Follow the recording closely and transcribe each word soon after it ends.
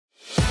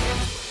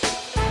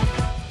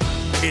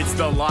It's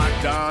the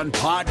Locked On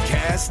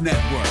Podcast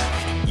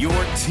Network, your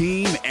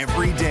team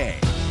every day.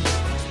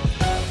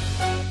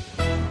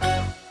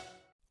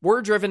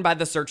 We're driven by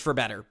the search for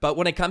better, but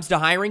when it comes to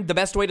hiring, the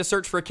best way to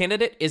search for a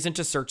candidate isn't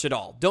to search at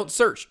all. Don't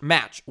search,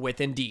 match with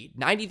Indeed.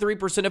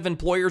 93% of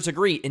employers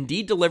agree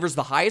Indeed delivers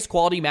the highest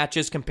quality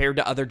matches compared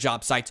to other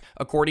job sites,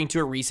 according to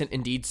a recent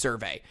Indeed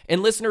survey.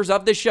 And listeners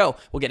of this show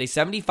will get a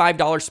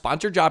 $75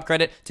 sponsored job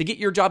credit to get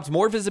your jobs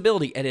more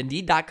visibility at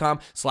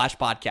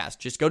Indeed.com/podcast.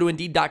 Just go to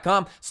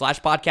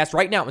Indeed.com/podcast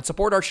right now and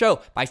support our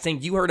show by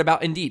saying you heard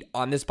about Indeed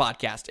on this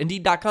podcast.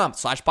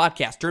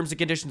 Indeed.com/podcast. Terms and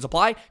conditions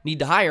apply. Need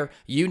to hire?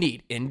 You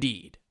need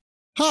Indeed.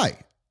 Hi,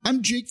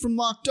 I'm Jake from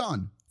Locked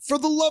On. For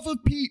the love of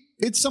Pete,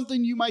 it's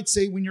something you might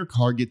say when your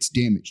car gets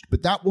damaged,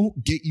 but that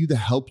won't get you the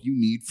help you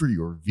need for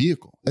your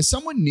vehicle. As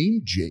someone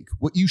named Jake,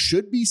 what you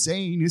should be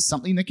saying is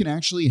something that can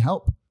actually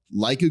help.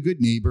 Like a good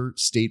neighbor,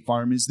 State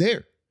Farm is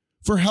there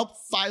for help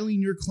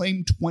filing your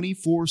claim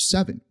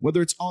 24/7,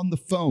 whether it's on the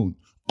phone,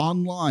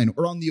 online,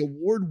 or on the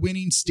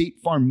award-winning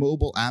State Farm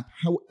mobile app,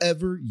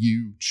 however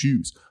you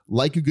choose.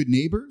 Like a good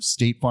neighbor,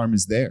 State Farm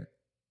is there.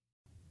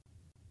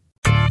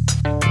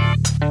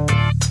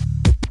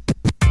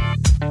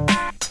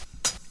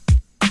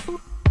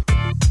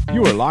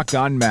 You are Locked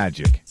On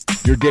Magic,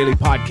 your daily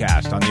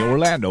podcast on the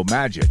Orlando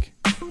Magic.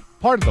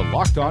 Part of the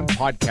Locked On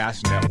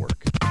Podcast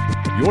Network,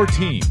 your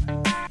team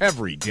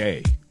every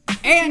day.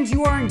 And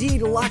you are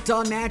indeed Locked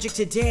On Magic.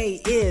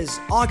 Today is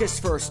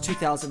August 1st,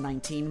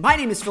 2019. My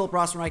name is Philip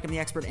Rossman-Reich. I'm the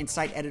expert and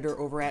site editor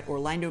over at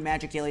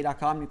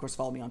OrlandoMagicDaily.com. And of course,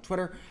 follow me on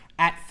Twitter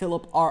at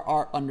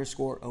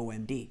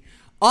PhilipRR_OMD.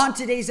 On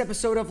today's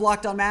episode of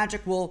Locked On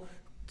Magic, we'll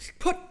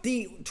put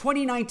the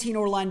 2019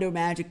 Orlando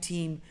Magic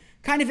team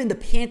kind of in the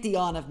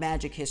pantheon of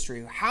Magic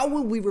history. How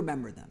will we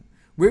remember them?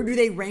 Where do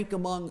they rank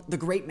among the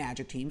great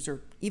Magic teams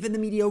or even the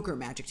mediocre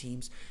Magic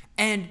teams?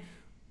 And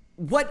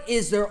what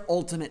is their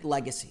ultimate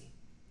legacy?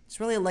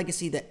 It's really a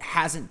legacy that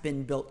hasn't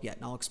been built yet,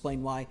 and I'll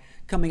explain why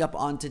coming up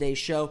on today's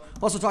show.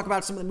 We'll also talk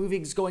about some of the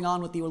movings going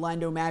on with the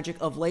Orlando Magic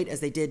of late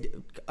as they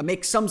did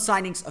make some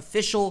signings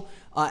official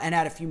and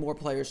add a few more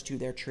players to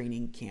their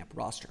training camp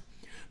roster.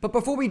 But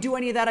before we do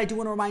any of that, I do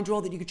want to remind you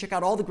all that you can check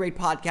out all the great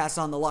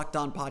podcasts on the Locked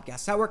On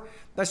Podcast Network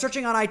by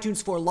searching on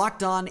iTunes for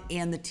Locked On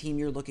and the team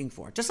you're looking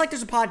for. Just like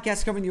there's a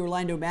podcast covering the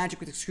Orlando Magic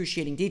with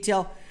excruciating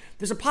detail,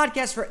 there's a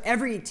podcast for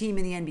every team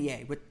in the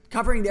NBA with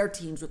covering their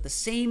teams with the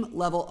same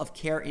level of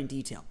care and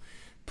detail.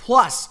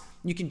 Plus,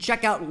 you can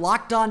check out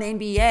Locked On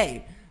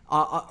NBA.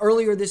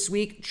 Earlier this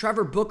week,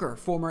 Trevor Booker,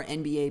 former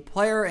NBA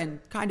player and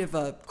kind of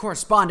a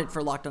correspondent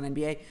for Locked On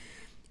NBA,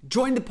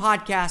 joined the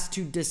podcast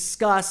to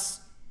discuss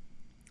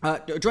the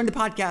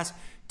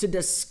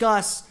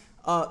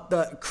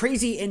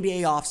crazy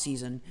NBA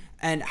offseason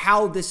and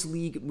how this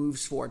league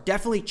moves forward.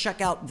 Definitely check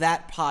out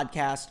that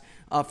podcast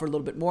for a little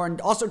bit more. And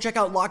also check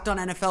out Locked On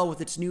NFL with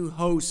its new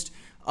host,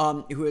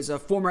 who is a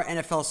former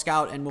NFL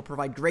scout and will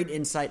provide great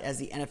insight as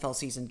the NFL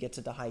season gets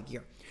into high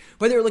gear.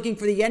 Whether you're looking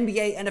for the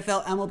NBA,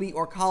 NFL, MLB,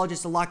 or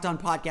colleges, the Locked On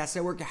Podcast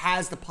Network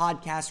has the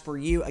podcast for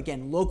you.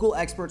 Again, local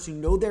experts who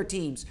know their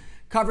teams,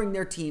 covering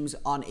their teams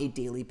on a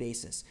daily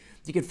basis.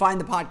 You can find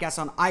the podcast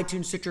on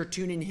iTunes, Stitcher,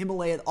 TuneIn,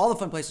 Himalaya, all the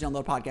fun places to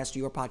download podcasts to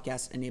your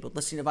podcast-enabled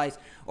listening device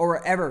or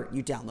wherever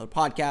you download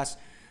podcasts.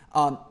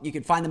 You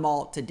can find them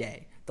all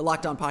today. The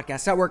Locked On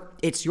Podcast Network,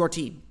 it's your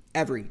team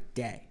every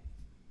day.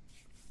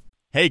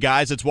 Hey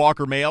guys, it's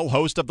Walker Mail,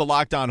 host of the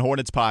Locked On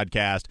Hornets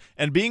podcast,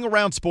 and being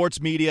around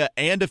sports media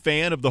and a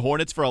fan of the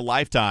Hornets for a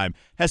lifetime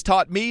has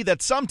taught me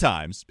that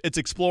sometimes it's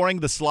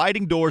exploring the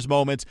sliding doors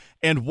moments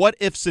and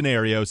what-if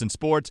scenarios in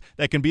sports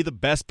that can be the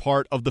best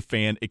part of the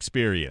fan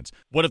experience.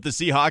 What if the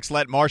Seahawks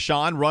let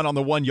Marshawn run on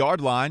the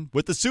 1-yard line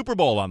with the Super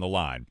Bowl on the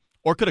line?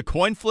 Or could a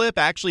coin flip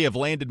actually have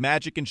landed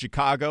Magic in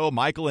Chicago,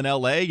 Michael in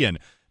L.A., and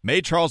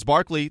made Charles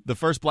Barkley the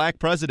first black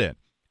president?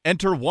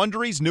 Enter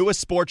Wondery's newest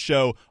sports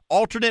show,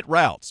 Alternate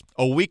Routes,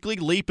 a weekly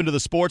leap into the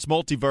sports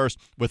multiverse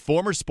with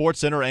former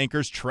SportsCenter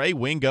anchors Trey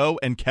Wingo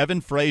and Kevin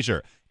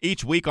Frazier.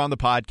 Each week on the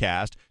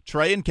podcast,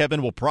 Trey and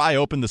Kevin will pry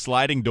open the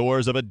sliding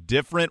doors of a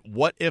different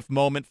what-if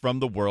moment from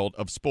the world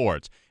of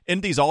sports.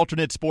 In these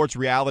alternate sports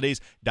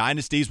realities,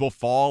 dynasties will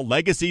fall,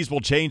 legacies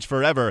will change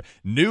forever,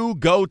 new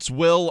GOATs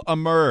will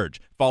emerge.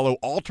 Follow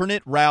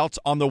Alternate Routes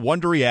on the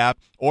Wondery app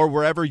or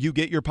wherever you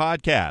get your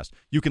podcast.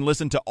 You can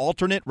listen to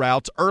Alternate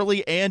Routes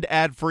early and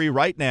ad-free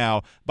right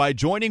now by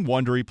joining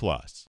Wondery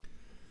Plus.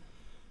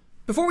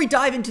 Before we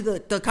dive into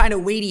the kind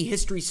of weighty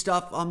history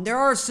stuff, there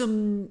are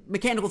some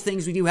mechanical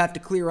things we do have to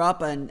clear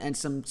up and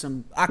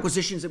some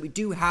acquisitions that we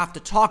do have to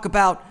talk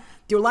about.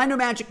 The Orlando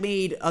Magic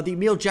made the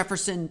Emile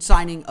Jefferson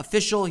signing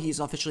official. He's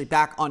officially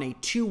back on a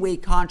two-way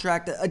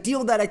contract, a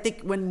deal that I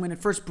think when it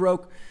first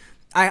broke,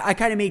 I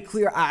kind of made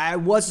clear I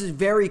was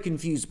very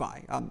confused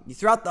by.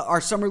 Throughout our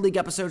Summer League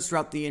episodes,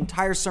 throughout the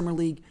entire Summer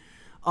League,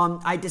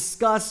 I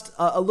discussed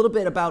a little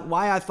bit about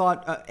why I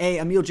thought,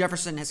 Emile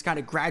Jefferson has kind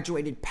of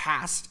graduated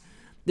past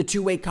the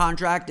two-way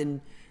contract and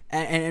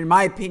in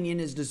my opinion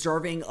is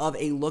deserving of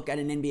a look at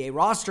an NBA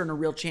roster and a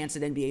real chance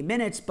at NBA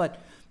minutes,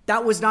 but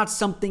that was not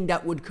something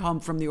that would come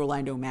from the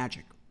Orlando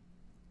Magic.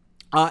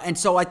 And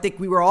so I think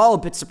we were all a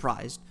bit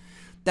surprised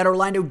that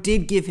Orlando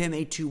did give him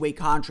a two-way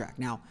contract.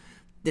 Now,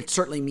 it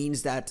certainly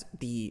means that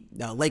the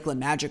Lakeland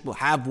Magic will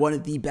have one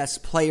of the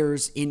best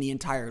players in the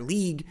entire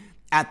league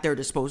at their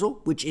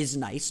disposal, which is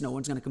nice. No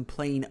one's going to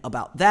complain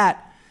about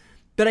that.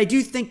 But I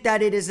do think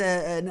that it is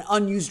an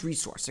unused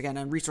resource. Again,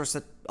 a resource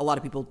that a lot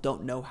of people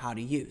don't know how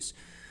to use.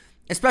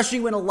 Especially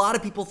when a lot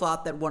of people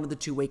thought that one of the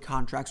two-way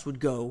contracts would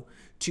go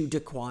to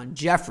DaQuan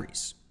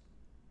Jeffries.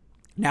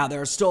 Now,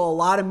 there's still a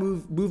lot of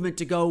movement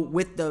to go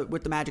with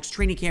the Magic's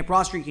training camp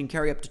roster. You can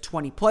carry up to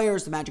 20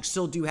 players. The Magic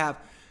still do have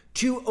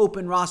 2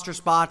 open roster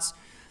spots.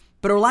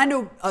 But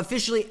Orlando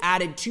officially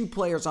added 2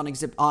 players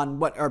on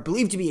what are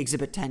believed to be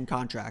Exhibit 10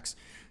 contracts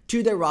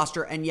to their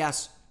roster. And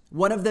yes,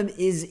 one of them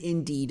is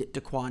indeed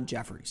DaQuan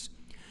Jeffries.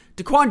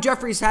 DaQuan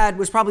Jeffries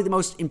was probably the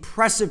most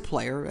impressive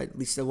player, at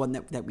least the one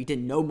that we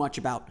didn't know much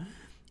about,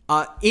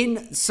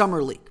 in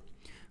Summer League.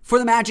 For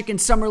the Magic in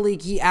Summer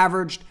League, he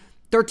averaged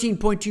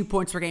 13.2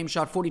 points per game,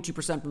 shot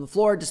 42% from the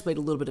floor, displayed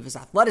a little bit of his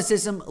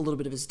athleticism, a little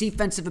bit of his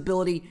defensive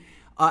ability,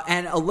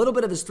 and a little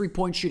bit of his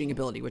three-point shooting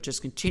ability, which is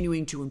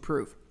continuing to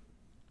improve.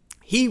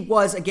 He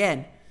was,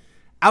 again,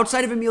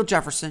 outside of Emile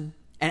Jefferson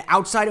and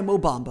outside of Mo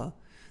Bamba,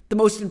 the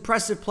most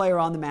impressive player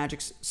on the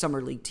Magic's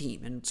Summer League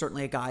team, and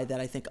certainly a guy that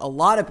I think a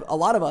lot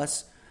of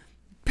us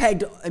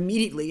pegged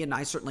immediately, and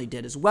I certainly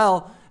did as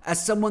well,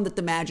 as someone that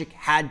the Magic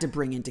had to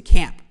bring into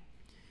camp.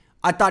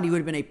 I thought he would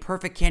have been a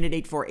perfect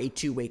candidate for a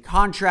two-way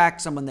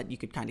contract, someone that you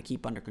could kind of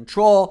keep under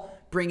control,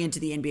 bring into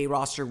the NBA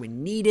roster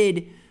when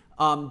needed.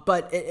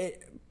 But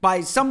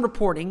by some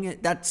reporting,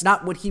 that's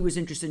not what he was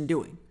interested in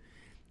doing.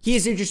 He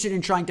is interested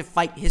in trying to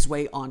fight his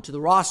way onto the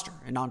roster,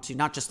 and onto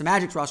not just the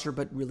Magic's roster,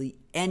 but really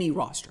any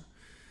roster.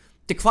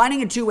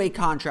 Declining a two-way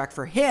contract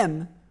for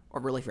him, or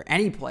really for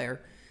any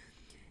player,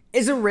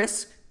 is a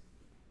risk,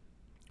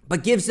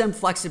 but gives them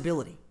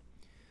flexibility.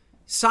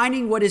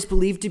 Signing what is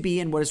believed to be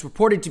and what is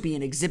reported to be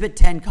an Exhibit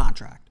 10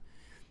 contract,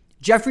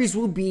 Jeffries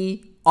will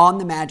be on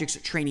the Magic's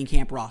training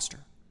camp roster.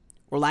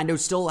 Orlando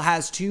still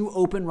has 2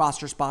 open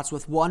roster spots,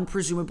 with one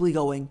presumably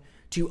going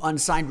to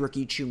unsigned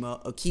rookie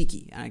Chuma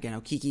Okeke. And again,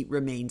 Okeke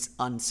remains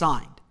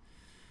unsigned.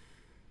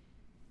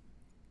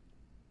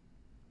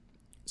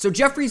 So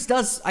Jeffries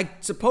does,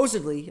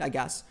 supposedly,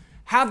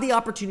 have the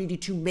opportunity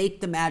to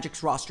make the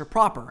Magic's roster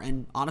proper.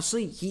 And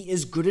honestly, he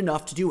is good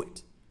enough to do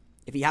it.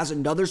 If he has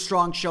another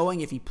strong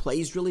showing, if he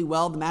plays really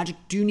well, the Magic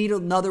do need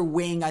another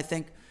wing, I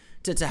think,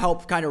 to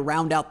help kind of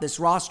round out this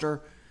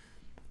roster.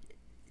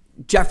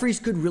 Jeffries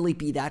could really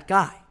be that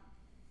guy.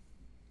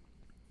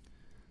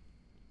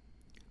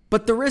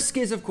 But the risk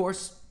is, of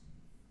course,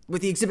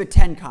 with the Exhibit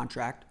 10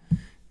 contract,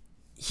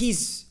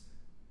 he's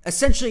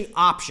essentially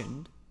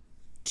optioned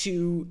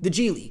to the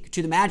G League,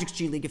 to the Magic's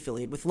G League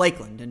affiliate with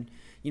Lakeland. And,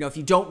 if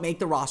you don't make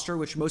the roster,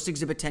 which most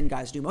Exhibit 10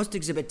 guys do, most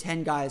Exhibit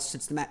 10 guys,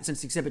 since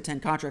the Exhibit 10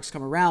 contracts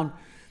come around,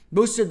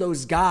 most of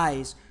those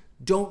guys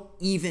don't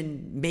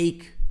even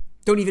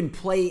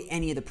play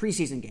any of the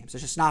preseason games.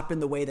 It's just not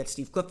been the way that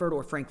Steve Clifford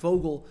or Frank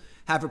Vogel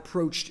have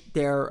approached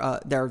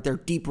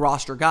their deep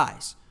roster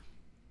guys.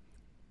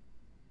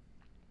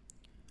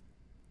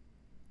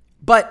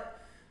 But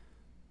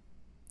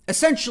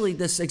essentially,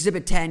 this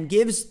Exhibit 10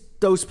 gives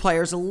those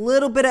players a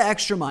little bit of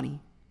extra money,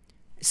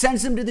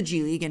 sends them to the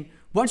G League, and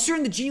once you're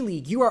in the G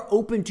League, you are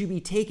open to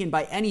be taken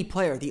by any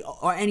player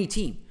or any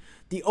team.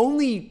 The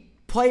only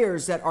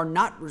players that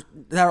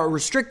are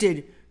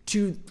restricted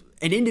to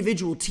an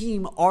individual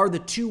team are the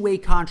two-way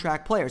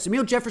contract players.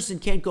 Emile Jefferson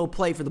can't go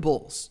play for the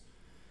Bulls.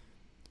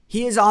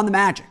 He is on the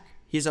Magic.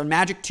 He is a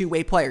Magic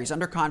two-way player. He's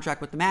under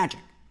contract with the Magic,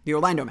 the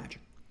Orlando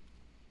Magic.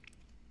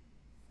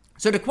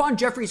 So DaQuan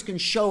Jeffries can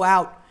show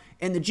out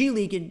in the G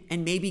League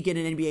and maybe get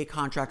an NBA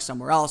contract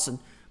somewhere else and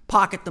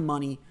pocket the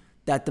money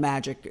that the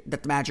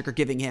Magic are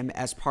giving him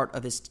as part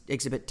of his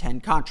Exhibit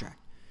 10 contract.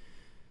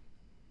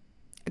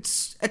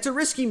 It's a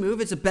risky move.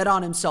 It's a bet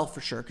on himself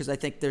for sure, because I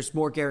think there's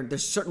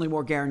certainly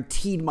more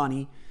guaranteed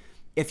money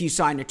if you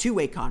sign a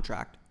two-way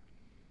contract.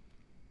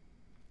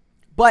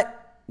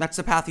 But that's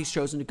the path he's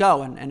chosen to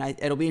go, and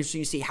it'll be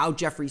interesting to see how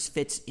Jeffries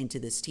fits into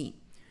this team.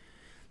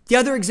 The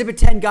other Exhibit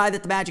 10 guy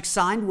that the Magic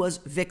signed was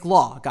Vic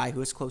Law, a guy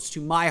who is close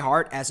to my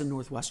heart as a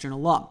Northwestern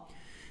alum.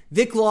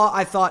 Vic Law,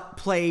 I thought,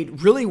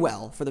 played really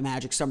well for the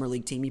Magic Summer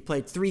League team. He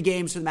played 3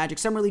 games for the Magic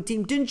Summer League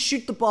team. Didn't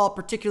shoot the ball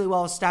particularly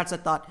well. His stats, I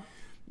thought,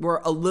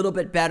 were a little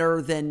bit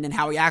better than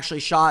how he actually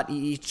shot.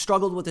 He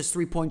struggled with his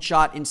three-point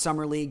shot in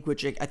Summer League,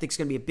 which I think is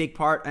going to be a big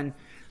part. And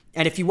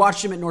if you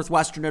watched him at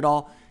Northwestern at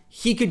all,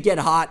 he could get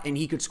hot and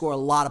he could score a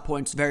lot of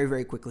points very,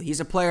 very quickly. He's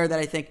a player that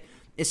I think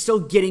is still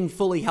getting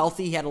fully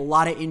healthy. He had a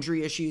lot of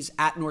injury issues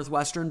at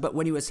Northwestern, but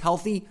when he was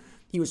healthy,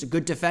 he was a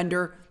good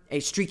defender, a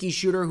streaky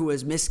shooter who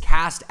was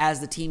miscast as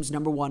the team's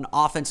number 1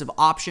 offensive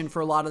option for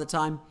a lot of the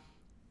time.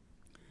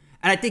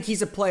 And I think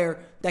he's a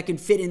player that can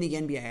fit in the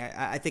NBA.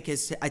 I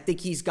think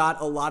he's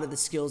got a lot of the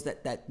skills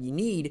that you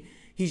need.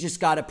 He's just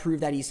got to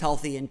prove that he's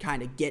healthy and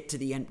kind of get to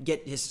the end,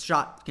 get his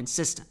shot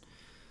consistent.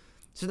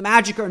 So the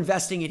Magic are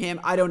investing in him.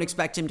 I don't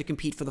expect him to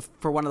compete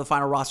for one of the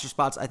final roster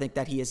spots. I think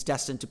that he is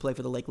destined to play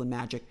for the Lakeland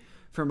Magic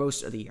for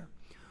most of the year.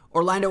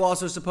 Orlando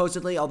also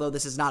supposedly, although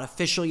this is not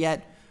official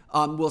yet,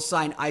 will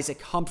sign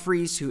Isaac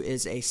Humphries, who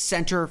is a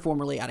center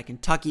formerly out of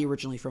Kentucky,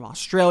 originally from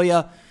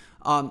Australia.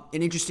 An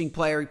interesting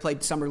player. He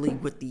played summer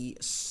league with the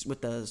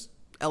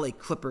LA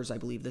Clippers, I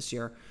believe, this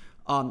year.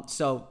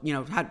 So,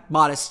 had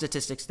modest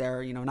statistics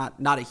there,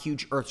 not a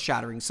huge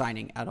earth-shattering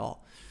signing at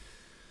all.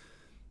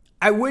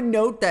 I would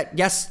note that,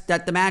 yes,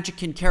 that the Magic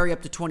can carry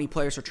up to 20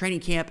 players for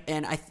training camp,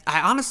 and I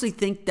honestly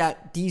think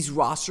that these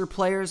roster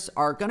players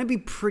are going to be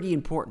pretty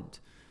important.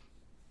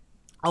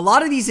 A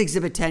lot of these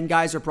Exhibit 10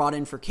 guys are brought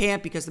in for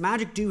camp because the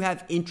Magic do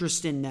have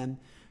interest in them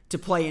to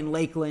play in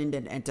Lakeland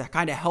and to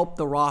kind of help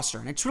the roster.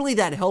 And it's really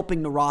that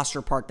helping the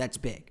roster part that's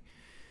big.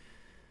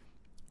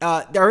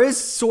 There is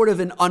sort of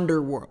an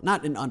underworld,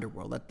 not an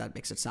underworld, that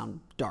makes it sound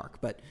dark,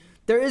 but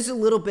there is a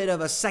little bit of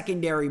a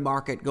secondary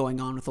market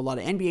going on with a lot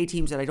of NBA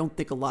teams that I don't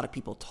think a lot of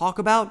people talk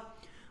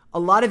about. A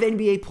lot of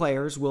NBA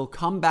players will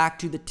come back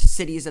to the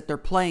cities that they're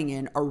playing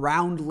in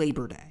around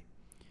Labor Day.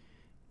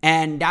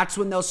 And that's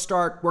when they'll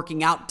start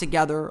working out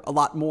together a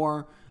lot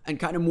more and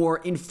kind of more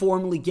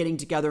informally getting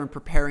together and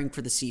preparing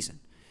for the season.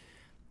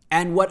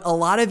 And what a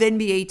lot of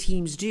NBA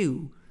teams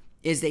do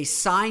is they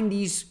sign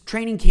these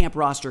training camp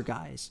roster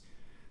guys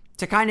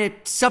to kind of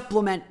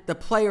supplement the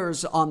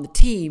players on the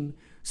team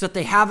so that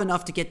they have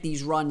enough to get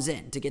these runs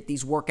in, to get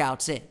these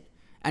workouts in,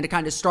 and to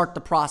kind of start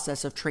the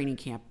process of training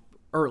camp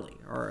early,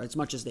 or as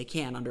much as they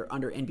can under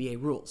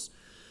NBA rules.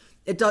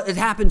 It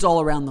happens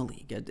all around the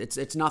league.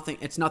 It's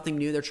nothing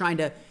new. They're trying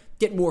to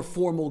get more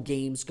formal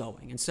games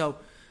going. And so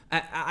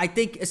I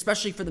think,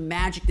 especially for the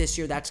Magic this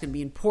year, that's going to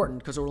be important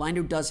because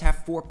Orlando does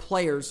have 4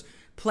 players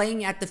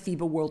playing at the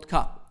FIBA World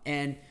Cup.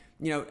 And,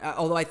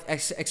 although I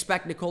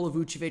expect Nikola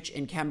Vucevic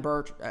and Khem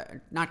Birch,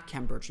 not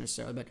Khem Birch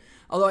necessarily, but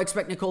although I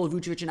expect Nikola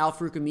Vucevic and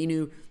Al-Farouq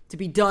Aminu to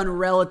be done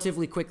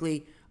relatively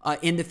quickly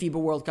in the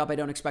FIBA World Cup, I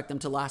don't expect them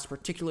to last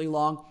particularly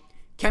long.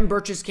 Khem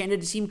Birch's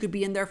Canada team could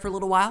be in there for a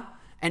little while.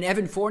 And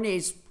Evan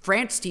Fournier's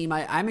France team,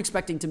 I'm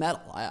expecting to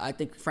medal. I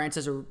think France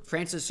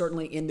is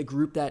certainly in the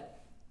group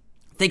that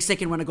thinks they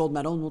can win a gold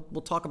medal, and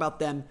we'll talk about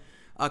them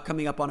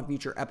coming up on a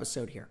future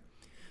episode here.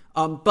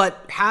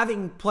 But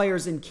having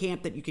players in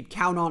camp that you could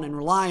count on and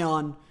rely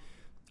on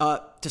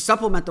to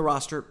supplement the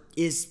roster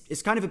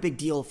is kind of a big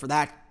deal for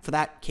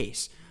that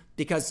case,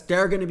 because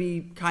they're going to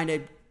be kind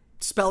of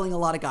spelling a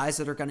lot of guys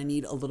that are going to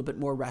need a little bit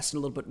more rest and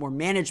a little bit more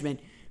management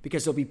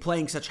because they'll be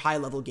playing such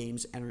high-level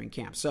games entering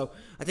camp. So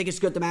I think it's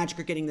good the Magic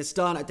are getting this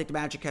done. I think the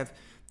Magic have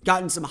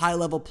gotten some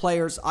high-level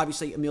players.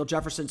 Obviously, Emile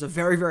Jefferson's a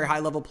very, very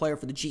high-level player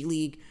for the G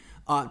League.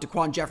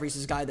 Daquan Jeffries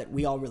is a guy that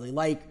we all really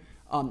like.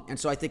 And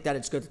so I think that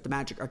it's good that the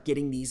Magic are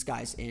getting these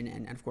guys in.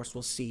 And of course,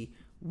 we'll see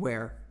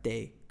where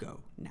they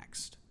go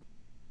next.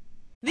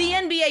 The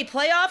NBA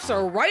playoffs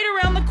are right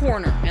around the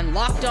corner, and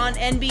Locked On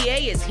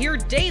NBA is here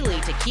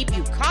daily to keep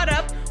you caught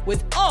up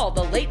with all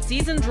the late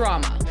season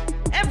drama.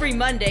 Every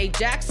Monday,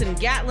 Jackson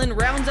Gatlin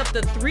rounds up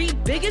the 3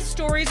 biggest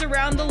stories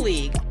around the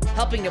league,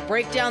 helping to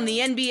break down the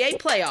NBA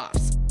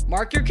playoffs.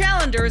 Mark your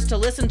calendars to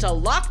listen to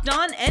Locked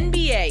On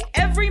NBA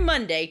every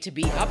Monday to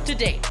be up to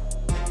date.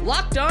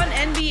 Locked On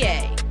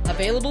NBA,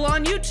 available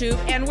on YouTube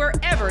and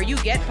wherever you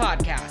get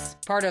podcasts.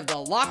 Part of the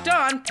Locked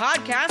On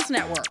Podcast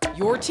Network,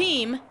 your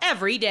team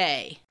every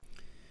day.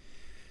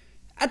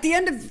 At the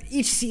end of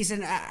each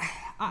season,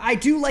 I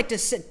do like to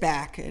sit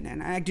back,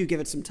 and I do give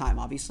it some time,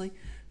 obviously,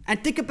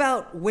 and think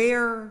about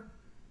where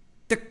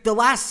the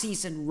last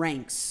season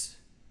ranks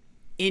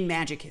in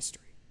Magic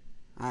history.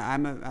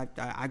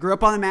 I grew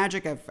up on the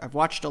Magic. I've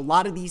watched a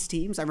lot of these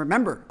teams. I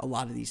remember a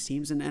lot of these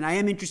teams, and I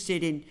am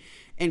interested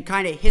in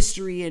kind of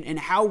history and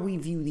how we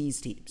view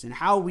these teams and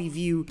how we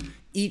view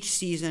each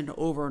season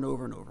over and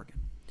over and over again.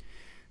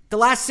 The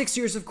last 6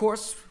 years, of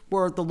course,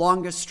 were the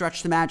longest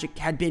stretch the Magic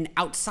had been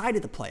outside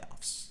of the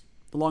playoffs.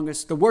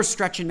 The worst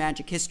stretch in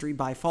Magic history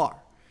by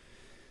far.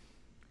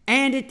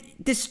 And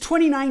this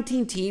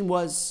 2019 team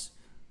was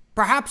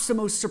perhaps the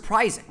most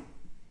surprising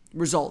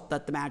result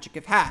that the Magic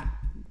have had.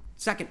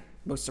 Second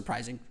most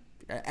surprising,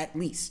 at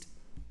least.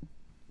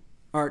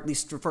 Or at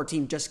least for a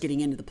team just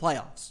getting into the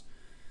playoffs.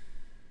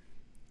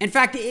 In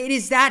fact, it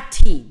is that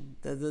team,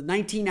 the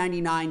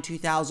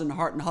 1999-2000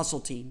 Heart and Hustle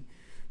team,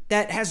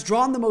 that has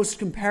drawn the most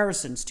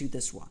comparisons to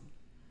this one.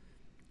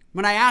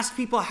 When I ask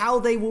people how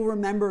they will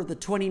remember the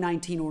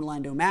 2019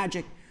 Orlando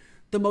Magic,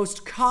 the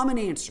most common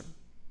answer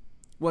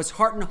was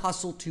Heart and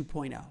Hustle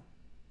 2.0.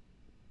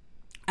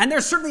 And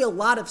there's certainly a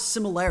lot of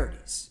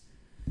similarities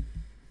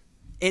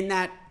in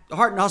that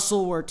Heart and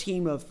Hustle were a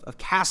team of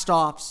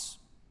cast-offs,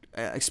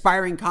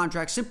 expiring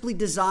contracts, simply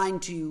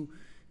designed to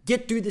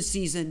get through the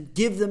season,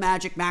 give the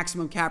Magic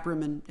maximum cap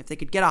room, and if they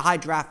could get a high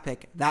draft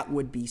pick, that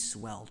would be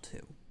swell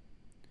too.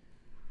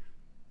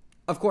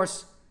 Of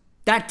course,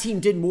 that team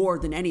did more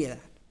than any of that.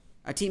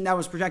 A team that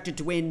was projected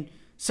to win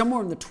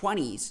somewhere in the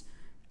 20s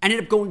ended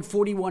up going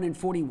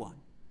 41-41,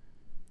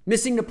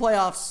 missing the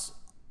playoffs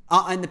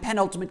in the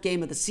penultimate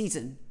game of the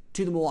season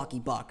to the Milwaukee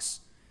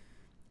Bucks,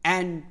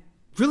 and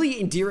really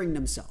endearing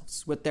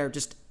themselves with their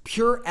just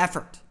pure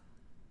effort.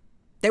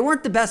 They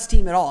weren't the best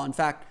team at all. In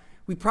fact,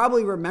 we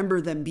probably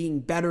remember them being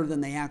better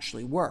than they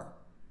actually were.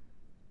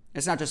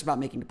 It's not just about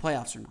making the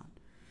playoffs or not.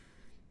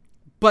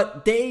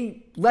 But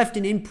they left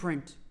an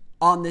imprint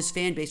on this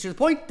fan base to the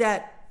point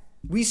that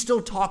we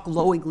still talk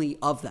glowingly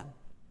of them.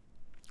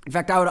 In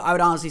fact, I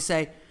would honestly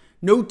say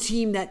no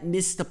team that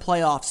missed the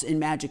playoffs in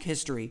Magic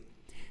history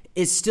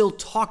is still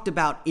talked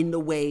about in the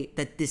way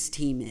that this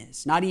team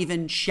is. Not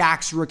even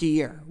Shaq's rookie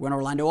year, when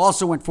Orlando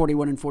also went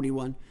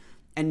 41-41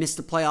 and missed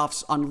the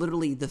playoffs on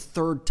literally the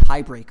third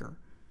tiebreaker.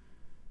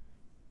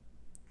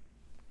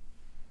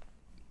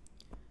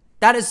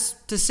 That is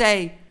to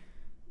say,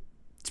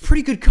 it's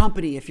pretty good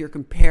company if you're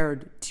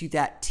compared to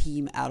that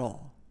team at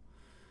all.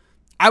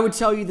 I would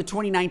tell you the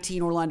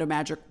 2019 Orlando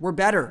Magic were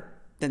better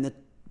than the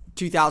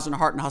 2000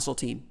 Heart and Hustle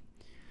team.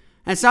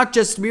 And it's not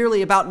just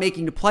merely about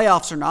making the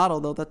playoffs or not,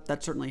 although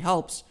that certainly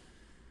helps.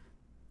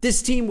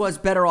 This team was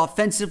better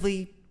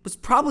offensively, was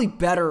probably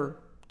better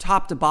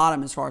top to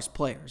bottom as far as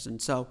players.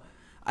 And so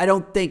I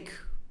don't think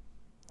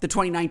the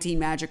 2019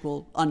 Magic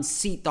will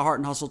unseat the Heart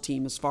and Hustle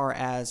team as far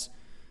as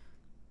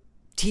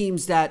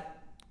teams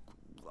that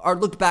are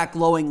looked back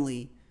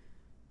glowingly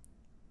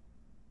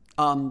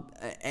and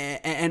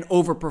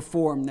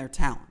overperform their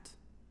talent.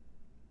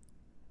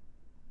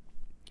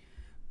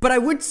 But I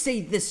would say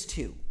this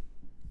too.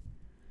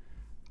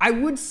 I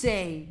would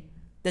say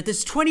that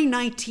this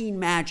 2019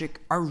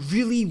 Magic are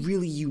really,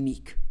 really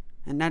unique.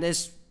 And that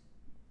is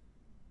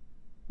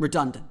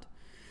redundant.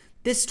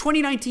 This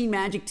 2019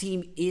 Magic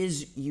team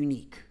is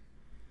unique.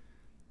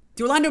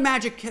 The Orlando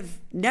Magic have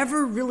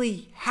never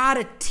really had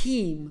a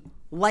team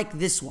like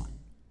this one.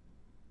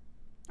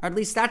 Or at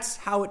least that's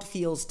how it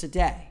feels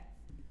today.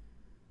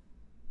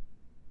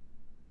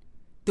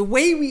 The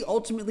way we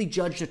ultimately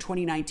judge the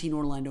 2019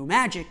 Orlando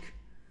Magic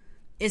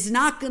is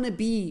not going to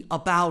be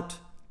about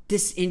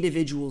this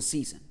individual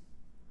season.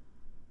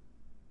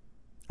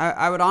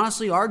 I would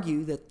honestly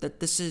argue that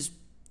this is,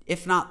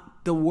 if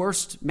not the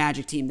worst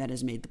Magic team that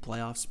has made the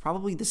playoffs,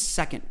 probably the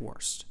second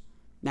worst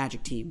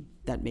Magic team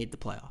that made the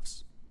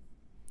playoffs.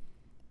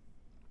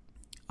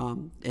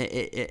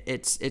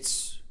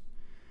 It's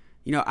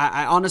you know,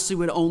 I honestly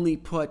would only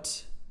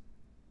put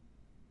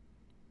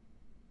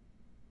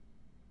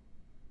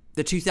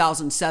the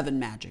 2007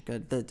 Magic,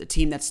 the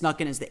team that snuck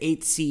in as the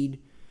 8th seed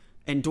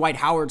and Dwight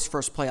Howard's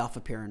first playoff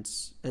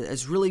appearance,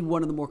 as really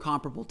one of the more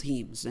comparable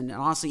teams. And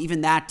honestly,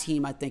 even that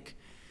team, I think,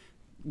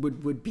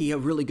 would be a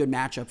really good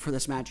matchup for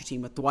this Magic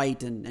team with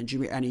Dwight and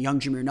a young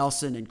Jameer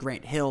Nelson and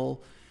Grant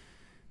Hill.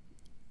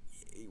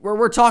 Where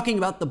we're talking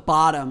about the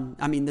bottom,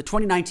 I mean, the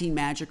 2019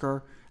 Magic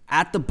are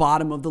at the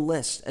bottom of the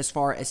list as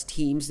far as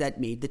teams that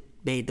made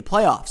the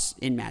playoffs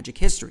in Magic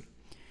history.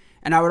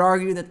 And I would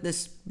argue that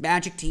this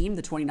Magic team,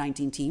 the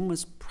 2019 team,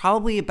 was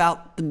probably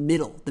about the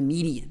middle, the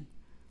median.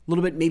 A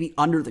little bit maybe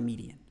under the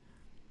median.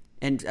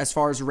 And as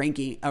far as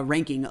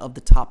ranking of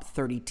the top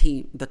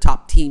 30 the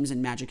top teams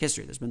in Magic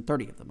history, there's been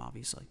 30 of them,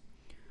 obviously.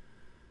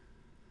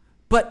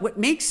 But what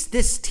makes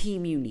this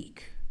team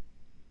unique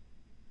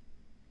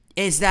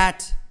is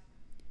that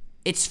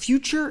its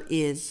future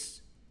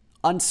is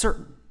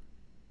uncertain.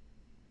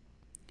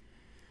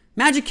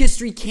 Magic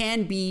history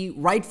can be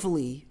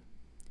rightfully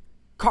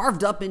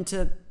carved up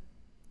into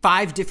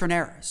 5 different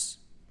eras.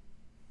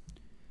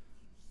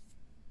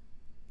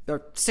 There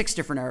are 6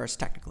 different eras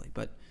technically,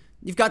 but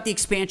you've got the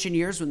expansion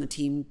years when the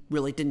team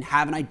really didn't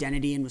have an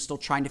identity and was still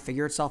trying to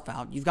figure itself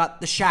out. You've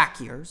got the Shaq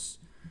years.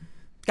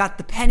 You've got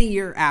the Penny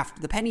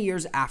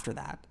years after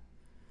that.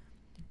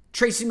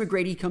 Tracy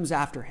McGrady comes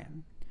after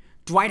him.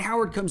 Dwight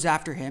Howard comes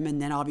after him,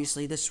 and then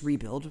obviously this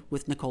rebuild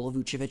with Nikola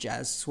Vucevic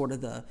as sort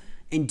of the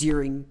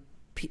endearing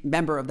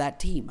member of that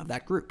team, of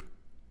that group.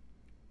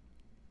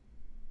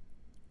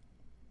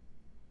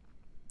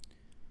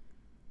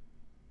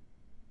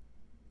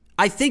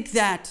 I think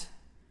that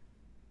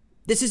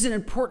this is an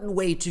important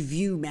way to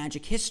view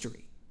Magic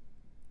history.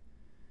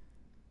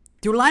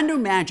 The Orlando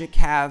Magic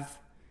have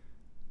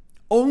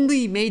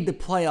only made the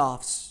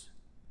playoffs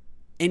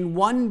in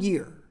 1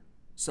 year.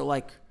 So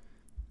like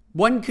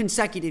one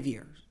consecutive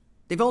year.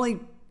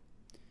 I'm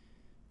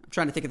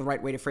trying to think of the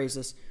right way to phrase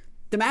this.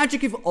 The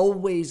Magic have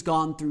always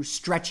gone through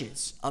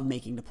stretches of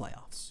making the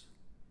playoffs.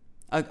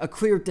 A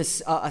clear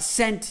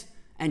ascent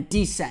and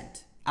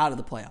descent out of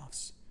the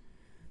playoffs.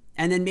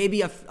 And then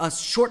maybe a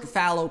short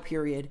fallow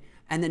period,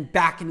 and then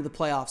back into the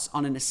playoffs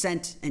on an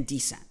ascent and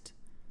descent.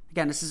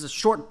 Again, this is a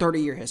short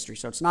 30-year history,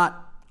 so it's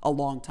not a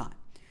long time.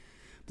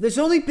 But there's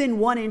only been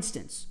one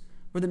instance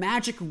where the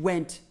Magic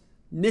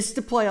missed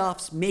the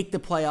playoffs, make the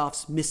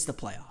playoffs, miss the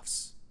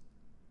playoffs.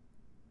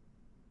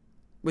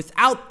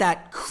 Without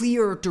that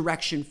clear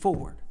direction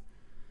forward.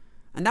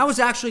 And that was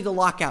actually the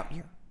lockout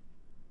year.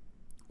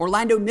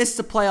 Orlando missed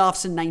the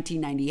playoffs in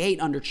 1998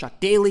 under Chuck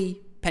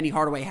Daly. Penny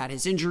Hardaway had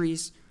his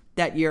injuries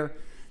that year.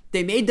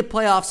 They made the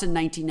playoffs in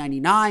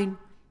 1999,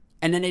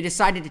 and then they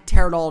decided to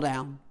tear it all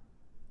down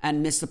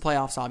and miss the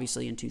playoffs,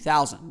 obviously, in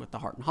 2000 with the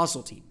Heart and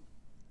Hustle team.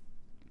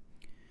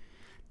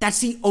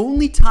 That's the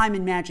only time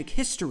in Magic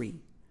history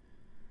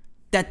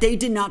that they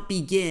did not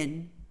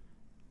begin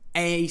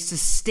a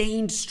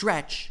sustained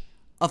stretch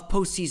of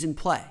postseason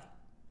play.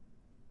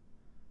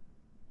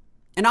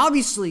 And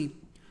obviously,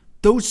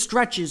 those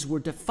stretches were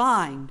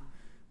defined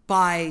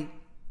by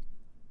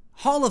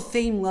Hall of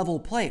Fame level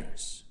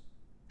players.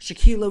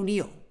 Shaquille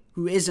O'Neal,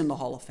 who is in the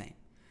Hall of Fame.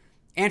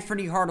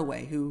 Anthony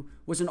Hardaway, who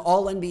was an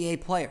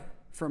All-NBA player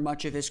for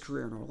much of his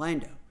career in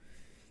Orlando.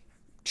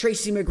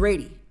 Tracy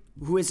McGrady,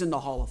 who is in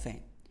the Hall of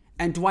Fame.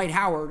 And Dwight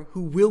Howard,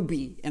 who will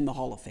be in the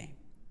Hall of Fame.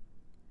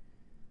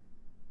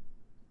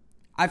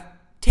 I've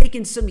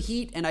taken some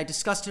heat, and I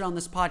discussed it on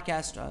this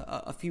podcast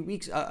a few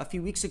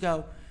weeks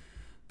ago,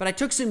 but I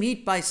took some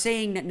heat by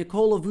saying that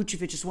Nikola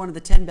Vucevic is one of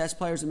the 10 best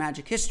players in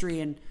Magic history,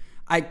 and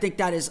I think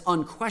that is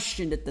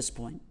unquestioned at this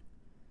point.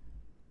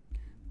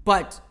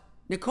 But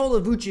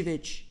Nikola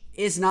Vucevic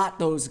is not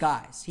those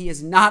guys. He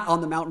is not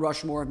on the Mount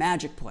Rushmore of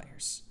Magic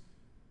players.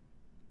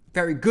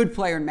 Very good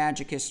player in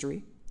Magic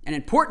history, an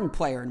important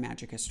player in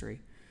Magic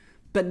history,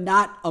 but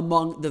not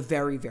among the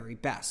very, very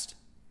best.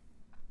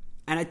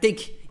 And I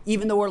think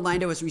even though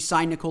Orlando has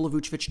re-signed Nikola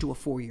Vucevic to a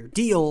 4-year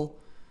deal,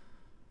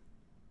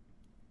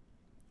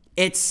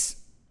 it's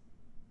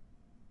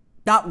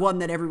not one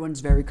that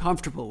everyone's very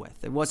comfortable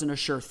with. It wasn't a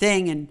sure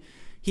thing, and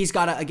he's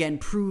got to, again,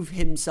 prove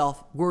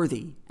himself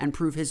worthy and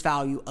prove his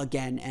value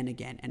again and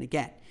again and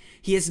again.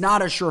 He is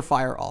not a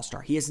surefire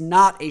All-Star. He is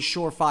not a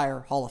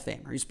surefire Hall of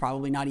Famer. He's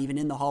probably not even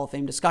in the Hall of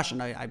Fame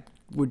discussion. I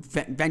would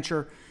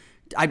venture,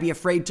 I'd be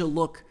afraid to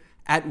look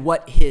at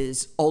what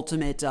his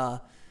ultimate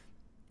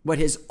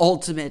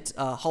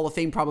Hall of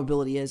Fame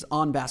probability is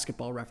on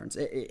Basketball Reference.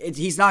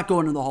 He's not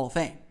going to the Hall of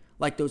Fame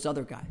like those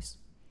other guys.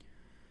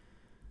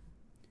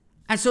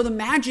 And so the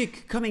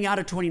Magic coming out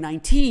of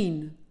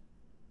 2019,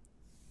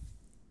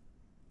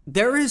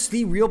 there is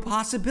the real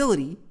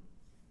possibility,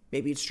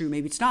 maybe it's true,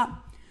 maybe it's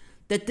not,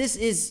 that this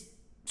is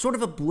sort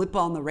of a blip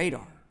on the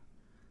radar.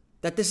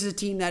 That this is a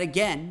team that,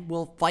 again,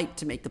 will fight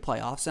to make the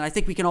playoffs. And I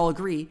think we can all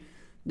agree,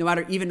 no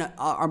matter even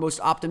our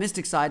most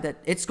optimistic side, that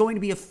it's going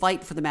to be a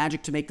fight for the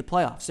Magic to make the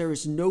playoffs. There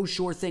is no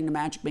sure thing the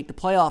Magic make the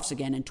playoffs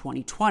again in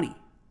 2020.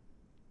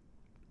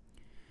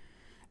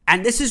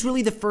 And this is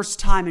really the first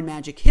time in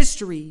Magic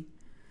history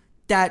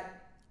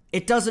that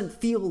it doesn't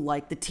feel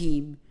like the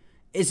team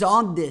is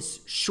on this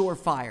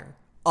surefire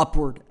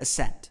upward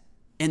ascent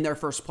in their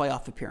first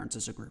playoff appearance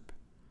as a group.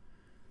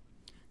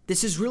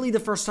 This is really the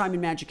first time in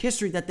Magic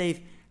history that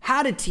they've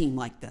had a team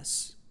like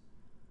this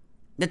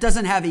that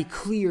doesn't have a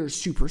clear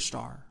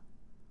superstar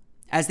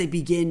as they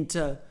begin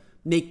to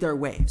make their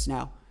waves.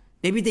 Now,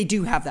 maybe they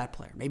do have that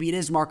player. Maybe it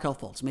is Markelle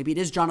Fultz. Maybe it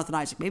is Jonathan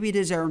Isaac. Maybe it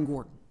is Aaron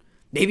Gordon.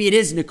 Maybe it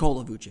is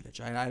Nikola Vucevic.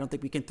 I don't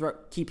think we can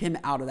keep him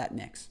out of that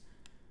mix.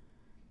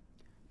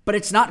 But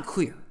it's not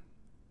clear.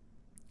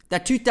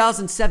 That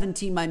 2007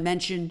 team I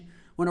mentioned,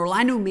 when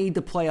Orlando made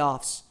the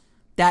playoffs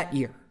that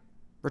year,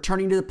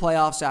 returning to the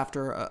playoffs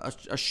after a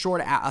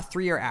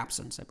 3-year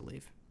absence, I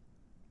believe.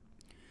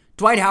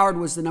 Dwight Howard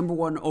was the number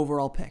 1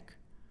 overall pick.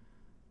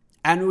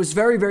 And it was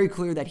very, very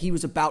clear that he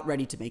was about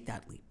ready to make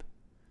that leap.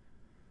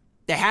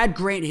 They had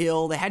Grant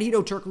Hill. They had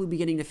Hedo Turkoglu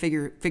beginning to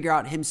figure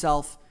out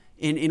himself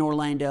in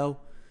Orlando.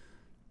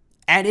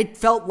 And it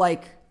felt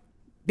like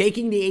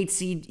making the 8th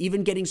seed,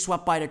 even getting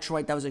swept by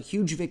Detroit, that was a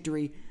huge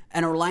victory.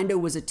 And Orlando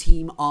was a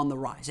team on the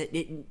rise.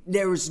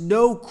 There was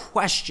no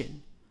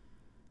question,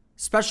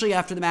 especially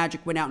after the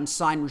Magic went out and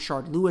signed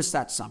Rashard Lewis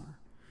that summer.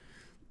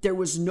 There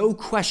was no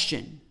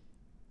question.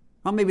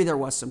 Well, maybe there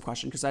was some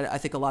question because I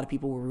think a lot of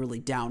people were really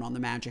down on the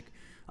Magic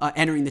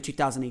entering the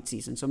 2008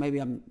 season. So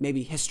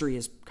maybe history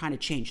has kind of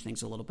changed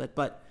things a little bit,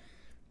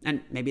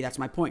 and maybe that's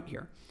my point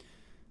here,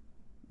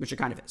 which it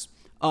kind of is.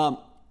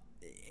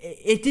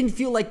 It didn't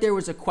feel like there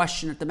was a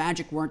question that the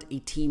Magic weren't a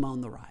team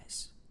on the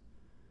rise.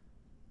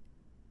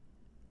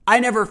 I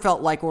never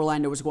felt like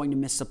Orlando was going to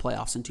miss the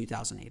playoffs in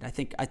 2008.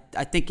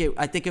 I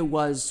think it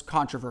was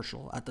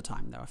controversial at the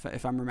time, though,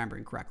 if I'm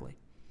remembering correctly.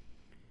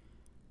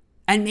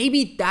 And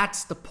maybe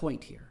that's the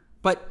point here.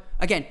 But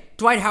again,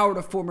 Dwight Howard,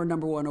 a former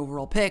number 1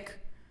 overall pick,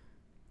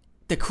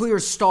 the clear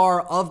star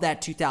of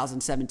that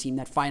 2007 team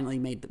that finally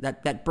made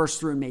that burst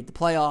through and made the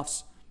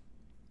playoffs.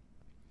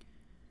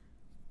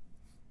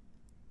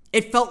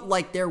 It felt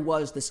like there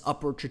was this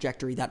upward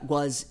trajectory that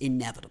was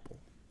inevitable.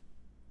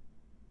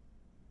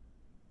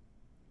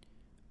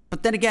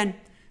 But then again,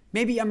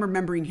 maybe I'm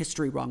remembering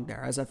history wrong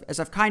there as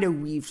I've kind of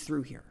weaved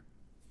through here.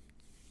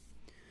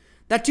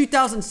 That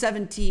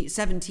 2007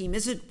 team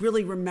isn't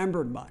really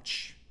remembered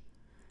much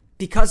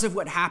because of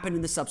what happened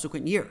in the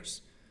subsequent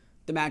years.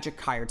 The Magic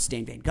hired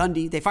Stan Van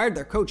Gundy. They fired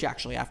their coach,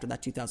 actually, after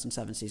that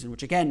 2007 season,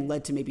 which again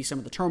led to maybe some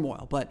of the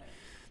turmoil. But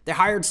they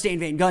hired Stan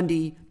Van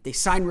Gundy. They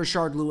signed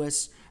Rashard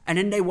Lewis. And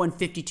then they won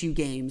 52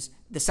 games.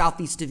 The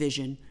Southeast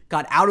Division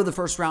got out of the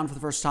first round for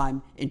the first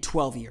time in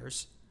 12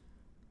 years.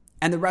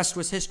 And the rest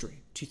was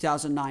history.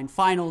 2009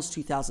 finals,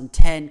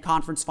 2010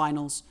 conference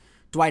finals.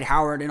 Dwight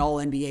Howard, an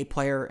all-NBA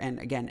player, and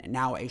again,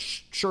 now a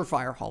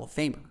surefire Hall of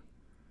Famer.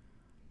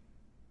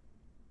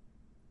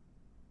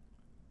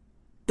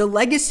 The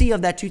legacy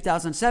of that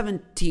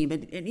 2007 team,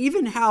 and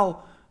even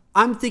how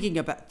I'm thinking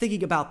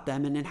about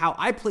them and how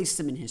I place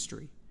them in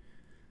history,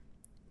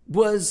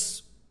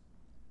 was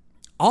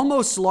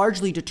almost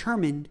largely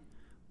determined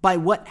by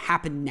what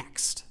happened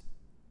next.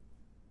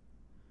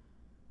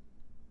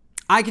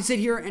 I can sit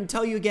here and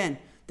tell you again,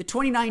 the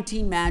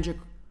 2019 Magic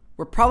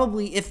were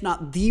probably, if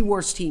not the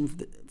worst team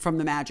from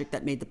the Magic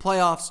that made the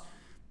playoffs,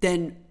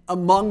 then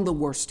among the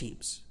worst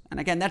teams. And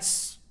again,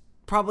 that's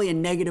probably a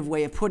negative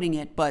way of putting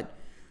it, but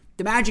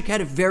the Magic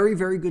had a very,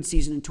 very good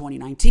season in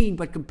 2019,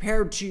 but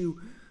compared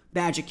to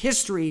Magic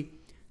history,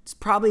 it's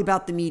probably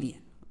about the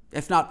median,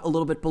 if not a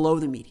little bit below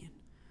the median,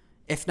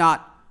 if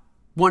not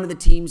one of the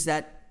teams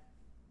that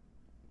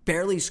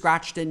barely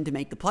scratched in to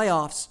make the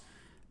playoffs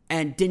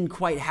and didn't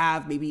quite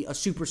have maybe a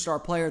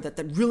superstar player that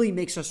really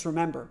makes us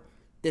remember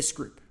this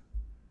group.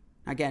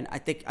 Again,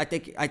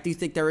 I do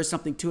think there is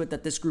something to it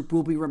that this group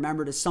will be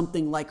remembered as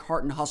something like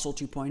Heart and Hustle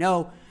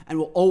 2.0 and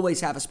will always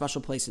have a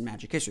special place in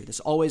Magic history. This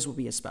always will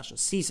be a special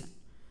season.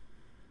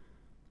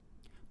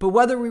 But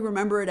whether we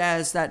remember it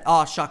as that,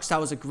 oh, shucks, that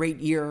was a great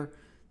year,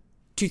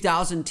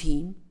 2000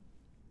 team,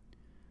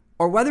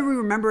 or whether we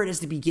remember it as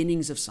the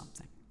beginnings of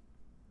something,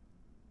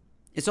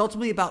 it's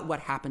ultimately about what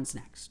happens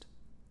next.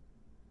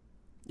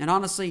 And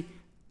honestly,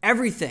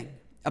 everything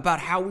about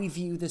how we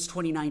view this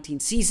 2019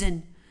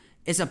 season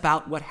is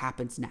about what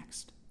happens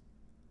next.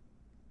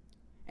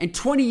 In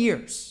 20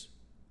 years,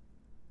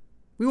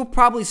 we will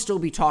probably still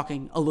be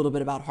talking a little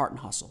bit about Heart and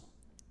Hustle.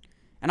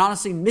 And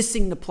honestly,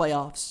 missing the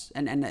playoffs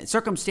and the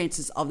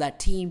circumstances of that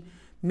team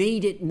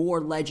made it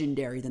more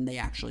legendary than they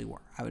actually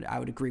were. I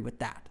would agree with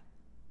that.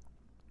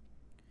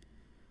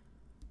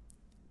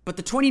 But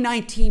the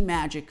 2019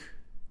 Magic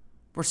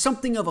were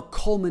something of a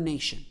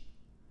culmination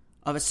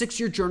of a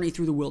 6-year journey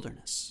through the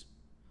wilderness.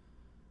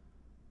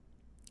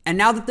 And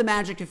now that the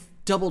Magic have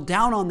doubled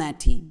down on that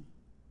team,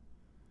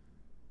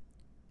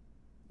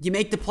 you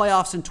make the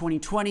playoffs in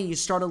 2020, you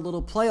start a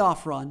little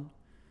playoff run,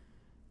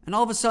 and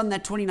all of a sudden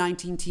that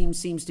 2019 team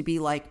seems to be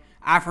like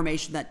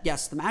affirmation that,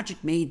 yes, the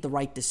Magic made the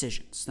right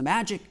decisions. The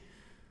Magic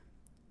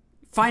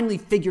finally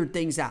figured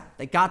things out.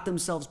 They got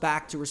themselves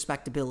back to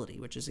respectability,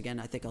 which is, again,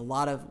 I think a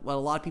lot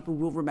of people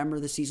will remember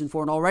the season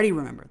for and already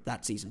remember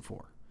that season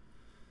for.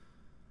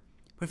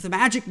 But if the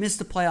Magic miss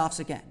the playoffs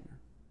again,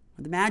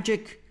 or the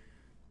Magic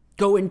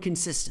go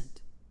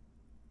inconsistent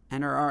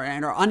and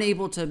are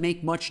unable to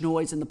make much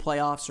noise in the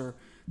playoffs, or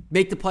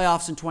make the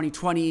playoffs in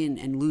 2020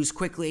 and lose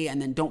quickly and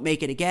then don't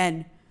make it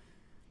again,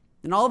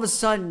 then all of a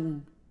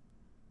sudden,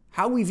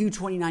 how we view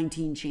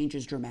 2019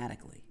 changes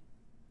dramatically.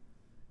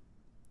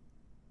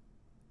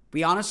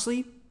 We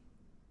honestly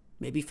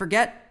maybe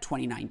forget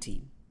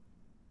 2019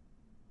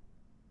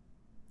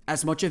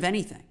 as much of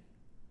anything,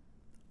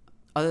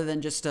 other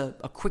than just a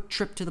quick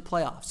trip to the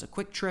playoffs, a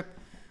quick trip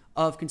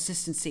of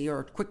consistency, or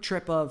a quick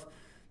trip of,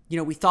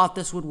 we thought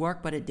this would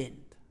work, but it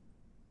didn't.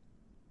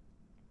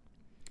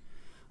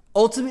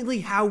 Ultimately,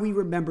 how we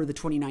remember the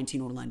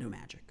 2019 Orlando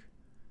Magic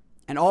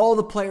and all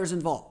the players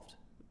involved,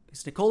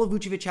 because Nikola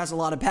Vucevic has a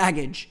lot of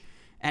baggage,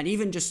 and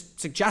even just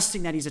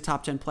suggesting that he's a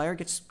top 10 player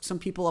gets some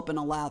people up in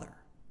a lather.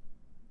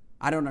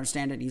 I don't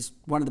understand it. He's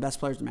one of the best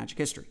players in Magic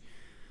history.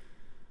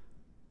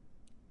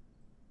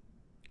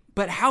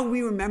 But how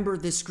we remember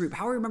this group,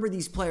 how we remember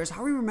these players,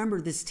 how we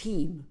remember this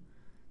team,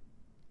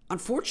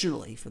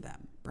 unfortunately for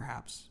them,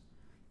 perhaps,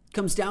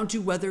 comes down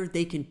to whether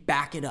they can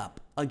back it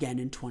up again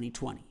in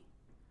 2020.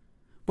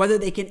 Whether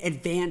they can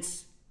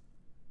advance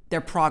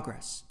their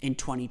progress in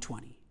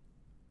 2020.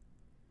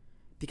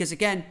 Because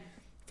again,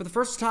 for the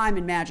first time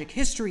in Magic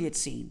history, it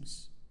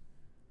seems,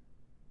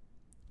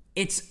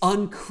 it's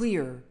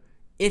unclear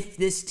if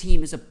this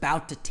team is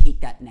about to take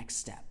that next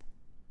step.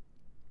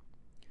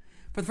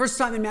 For the first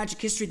time in Magic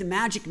history, the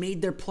Magic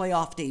made their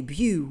playoff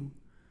debut,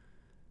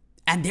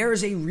 and there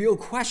is a real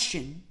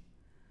question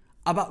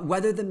about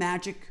whether the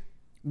Magic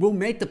will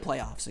make the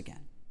playoffs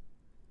again,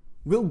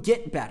 will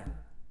get better.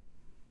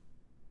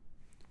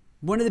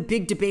 One of the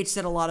big debates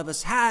that a lot of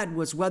us had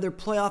was whether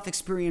playoff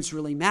experience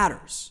really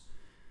matters.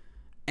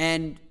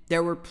 And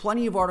there were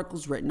plenty of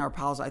articles written. Our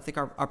pals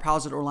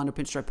at Orlando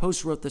Pinstripe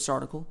Post wrote this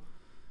article.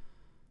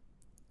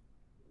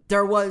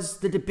 There was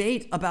the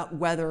debate about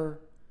whether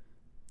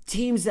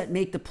teams that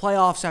make the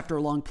playoffs after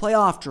a long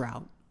playoff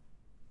drought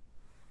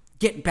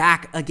get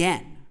back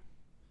again.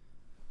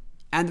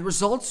 And the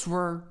results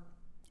were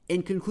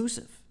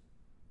inconclusive.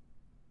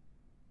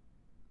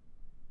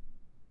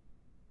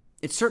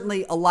 It's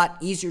certainly a lot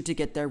easier to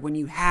get there when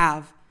you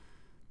have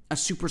a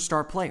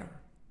superstar player,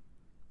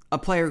 a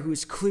player who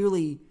is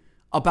clearly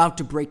about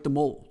to break the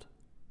mold.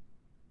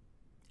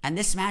 And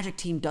this Magic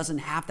team doesn't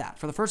have that.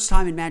 For the first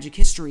time in Magic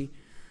history,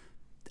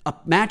 a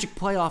Magic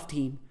playoff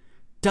team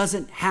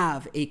doesn't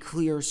have a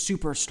clear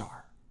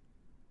superstar,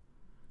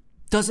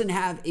 doesn't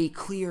have a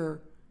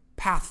clear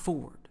path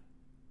forward,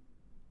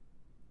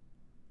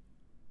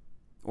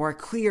 or a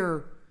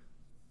clear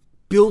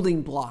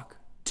building block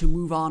to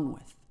move on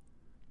with,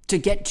 to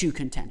get to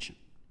contention.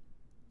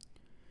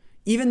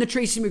 Even the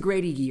Tracy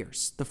McGrady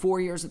years, the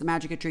 4 years that the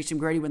Magic had Tracy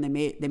McGrady when they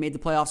made the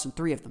playoffs in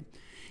 3 of them,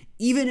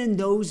 even in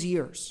those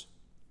years,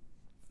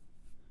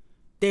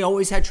 they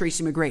always had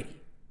Tracy McGrady.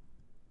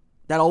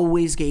 That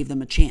always gave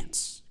them a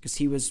chance because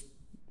he was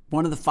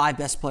one of the 5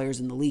 best players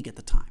in the league at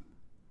the time.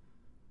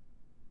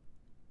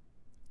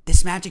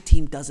 This Magic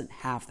team doesn't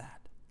have that.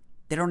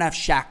 They don't have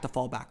Shaq to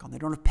fall back on. They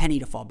don't have Penny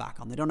to fall back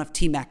on. They don't have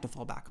T-Mac to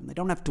fall back on. They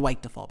don't have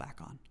Dwight to fall back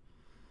on.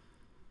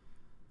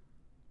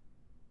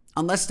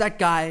 Unless that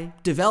guy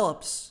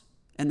develops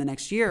in the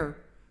next year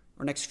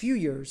or next few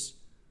years,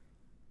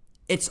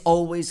 it's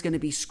always going to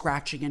be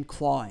scratching and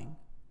clawing.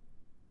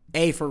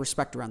 A, for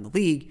respect around the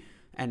league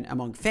and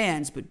among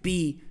fans, but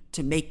B,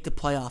 to make the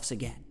playoffs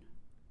again.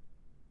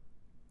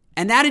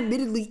 And that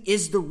admittedly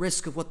is the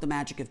risk of what the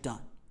Magic have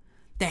done.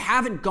 They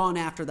haven't gone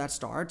after that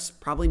star. It's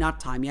probably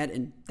not time yet,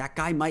 and that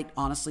guy might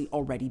honestly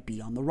already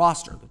be on the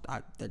roster.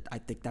 But I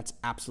think that's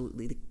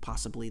absolutely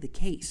possibly the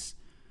case.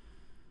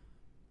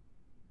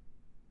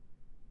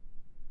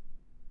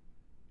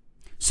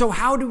 So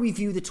how do we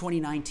view the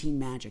 2019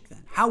 Magic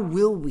then? How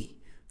will we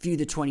view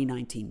the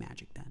 2019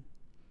 Magic then?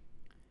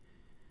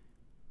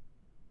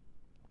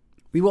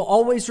 We will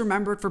always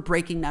remember it for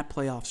breaking that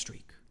playoff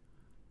streak.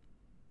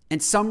 In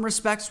some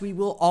respects, we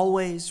will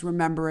always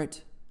remember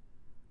it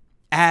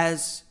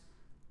as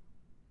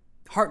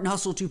Heart and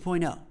Hustle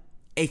 2.0,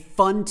 a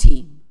fun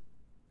team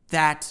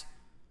that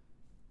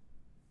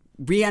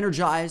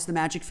re-energized the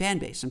Magic fan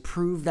base and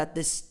proved that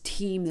this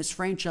team, this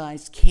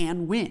franchise,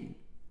 can win.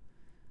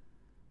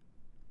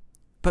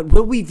 But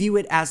will we view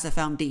it as the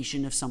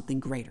foundation of something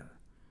greater?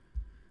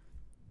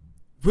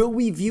 Will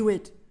we view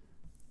it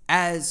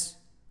as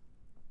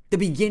the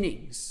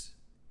beginnings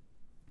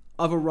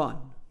of a run?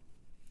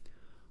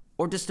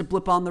 Or just a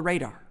blip on the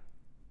radar?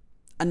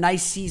 A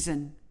nice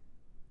season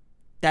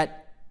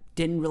that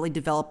didn't really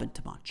develop into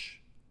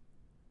much.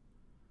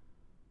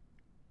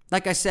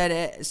 Like I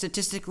said,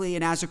 statistically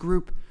and as a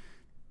group,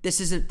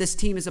 this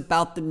team is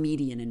about the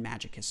median in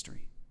Magic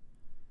history.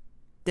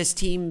 This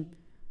team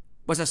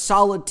was a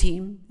solid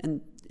team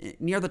and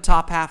near the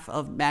top half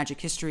of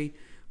Magic history,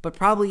 but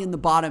probably in the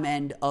bottom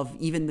end of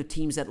even the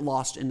teams that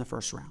lost in the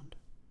first round.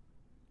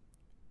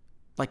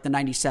 Like the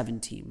 97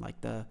 team,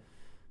 like the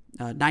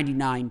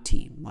 99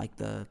 team, like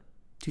the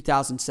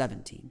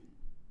 2007 team,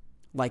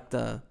 like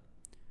the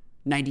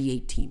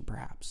 98 team,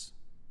 perhaps.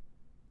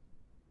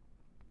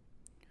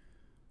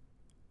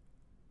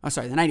 Oh,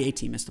 sorry, the 98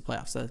 team missed the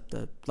playoffs. The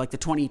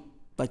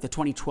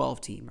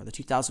 2012 team, or the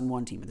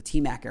 2001 team, or the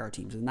T-Mac era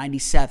teams, or the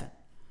 97.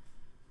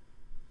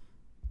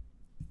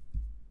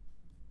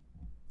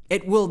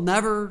 It will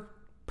never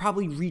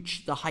probably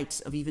reach the heights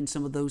of even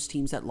some of those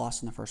teams that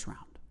lost in the first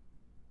round.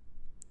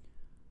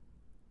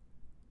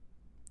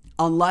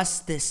 Unless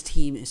this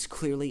team is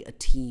clearly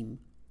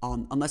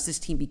unless this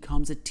team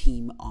becomes a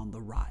team on the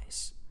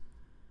rise.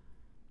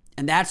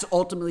 And that's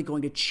ultimately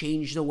going to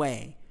change the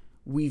way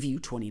we view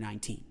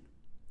 2019.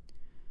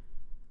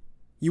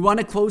 You want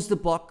to close the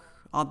book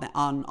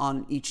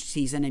on each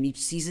season, and each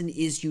season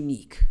is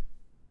unique.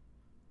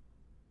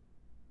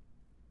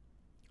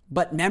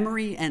 But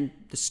memory and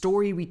the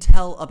story we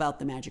tell about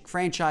the Magic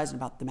franchise and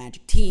about the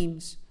Magic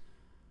teams,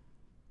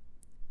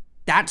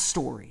 that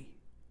story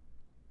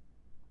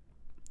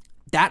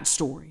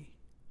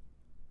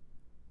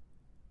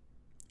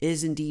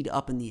is indeed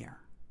up in the air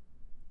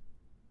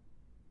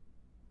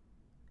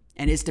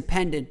and is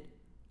dependent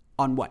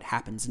on what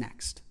happens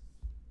next.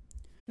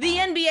 The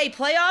NBA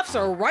playoffs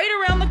are right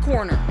around the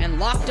corner, and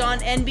Locked On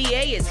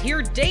NBA is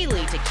here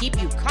daily to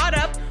keep you caught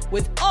up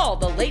with all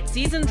the late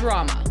season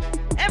drama.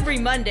 Every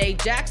Monday,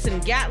 Jackson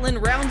Gatlin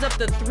rounds up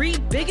the 3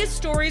 biggest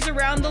stories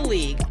around the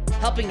league,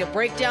 helping to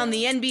break down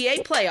the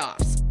NBA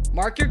playoffs.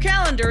 Mark your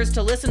calendars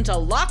to listen to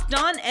Locked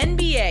On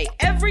NBA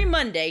every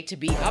Monday to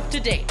be up to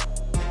date.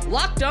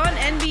 Locked On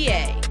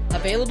NBA,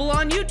 available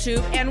on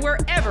YouTube and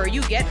wherever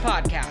you get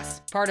podcasts.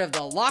 Part of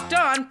the Locked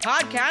On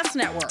Podcast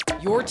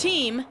Network, your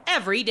team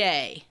every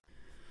day.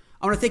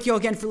 I want to thank you all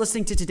again for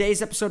listening to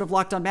today's episode of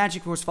Locked On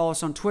Magic. Of course, follow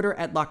us on Twitter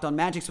at Locked On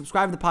Magic.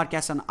 Subscribe to the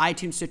podcast on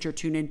iTunes, Stitcher,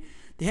 TuneIn,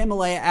 the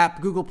Himalaya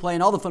app, Google Play,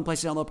 and all the fun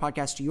places to download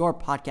podcasts to your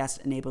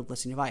podcast-enabled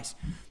listening device.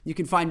 You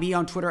can find me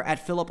on Twitter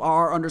at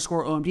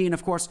PhilipR_OMD. And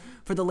of course,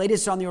 for the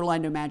latest on the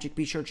Orlando Magic,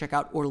 be sure to check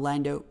out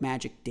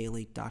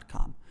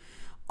OrlandoMagicDaily.com.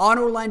 On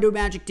Orlando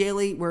Magic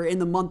Daily, we're in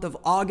the month of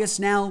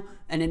August now,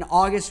 and in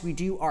August we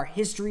do our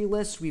history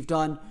list. We've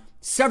done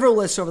several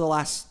lists over the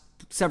last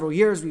several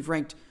years. We've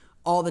ranked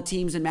all the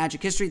teams in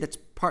Magic history. That's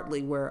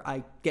partly where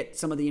I get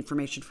some of the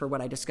information for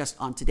what I discussed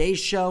on today's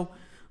show.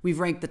 We've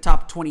ranked the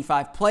top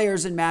 25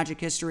 players in Magic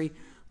history.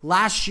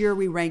 Last year,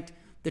 we ranked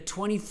the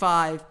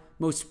 25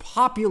 most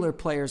popular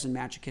players in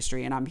Magic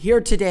history, and I'm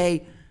here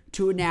today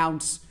to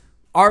announce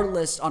our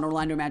list on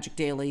Orlando Magic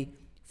Daily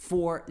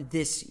for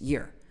this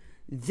year.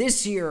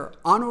 This year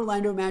on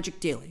Orlando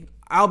Magic Daily,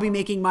 I'll be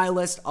making my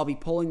list. I'll be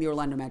polling the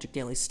Orlando Magic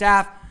Daily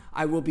staff.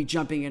 I will be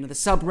jumping into the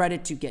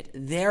subreddit to get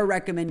their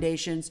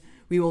recommendations.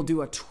 We will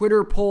do a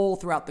Twitter poll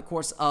throughout the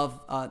course of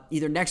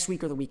either next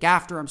week or the week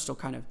after. I'm still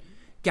kind of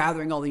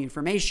gathering all the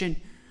information.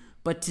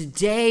 But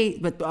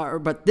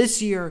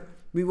this year,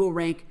 we will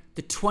rank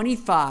the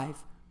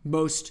 25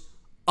 most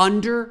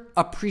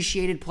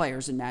underappreciated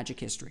players in Magic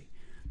history.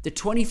 The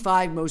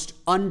 25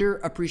 most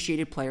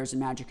underappreciated players in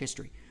Magic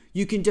history.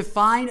 You can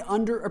define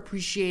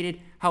underappreciated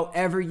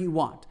however you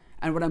want.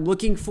 And what I'm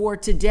looking for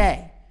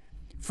today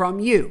from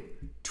you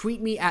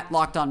tweet me at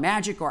Locked On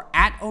Magic or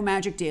at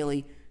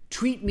OMagicDaily.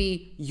 Tweet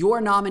me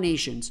your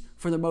nominations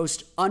for the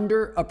most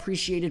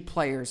underappreciated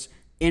players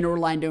in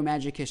Orlando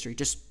Magic history.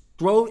 Just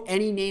throw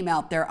any name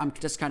out there. I'm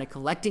just kind of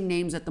collecting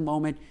names at the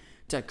moment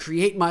to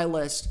create my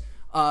list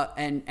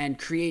and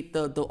create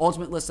the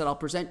ultimate list that I'll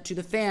present to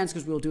the fans,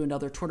 because we'll do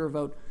another Twitter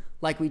vote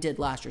like we did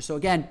last year. So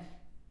again,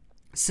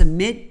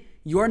 submit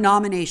your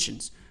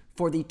nominations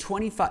for the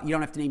 25. You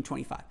don't have to name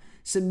 25.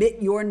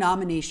 Submit your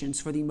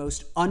nominations for the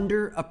most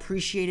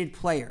underappreciated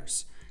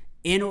players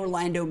in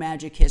Orlando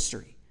Magic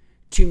history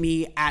to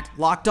me at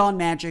Locked On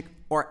Magic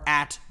or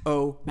at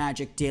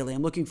OMagicDaily.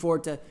 I'm looking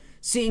forward to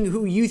seeing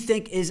who you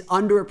think is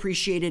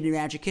underappreciated in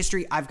Magic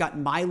history. I've got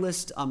my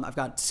list. I've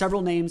got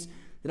several names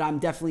that I'm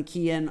definitely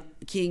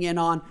keying in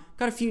on.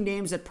 Got a few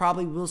names that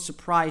probably will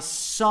surprise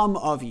some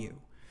of you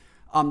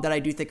that I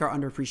do think are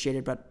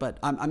underappreciated, but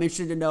I'm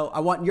interested to know. I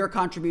want your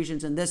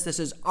contributions in this. This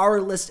is our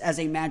list as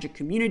a Magic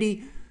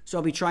community, so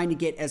I'll be trying to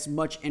get as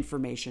much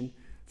information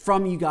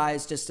from you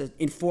guys just to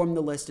inform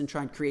the list and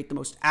try and create the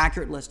most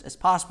accurate list as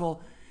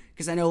possible.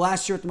 Because I know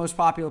last year with the most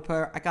popular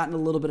player, I got in a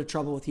little bit of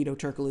trouble with Hedo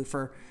Turkoglu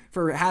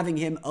for having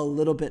him a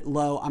little bit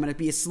low. I'm going to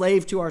be a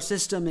slave to our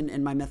system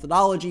and my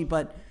methodology,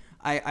 but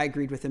I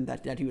agreed with him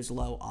that he was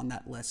low on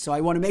that list. So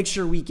I want to make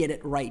sure we get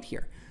it right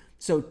here.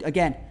 So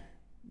again,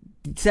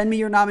 send me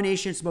your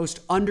nominations,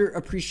 most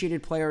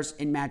underappreciated players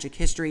in Magic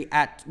history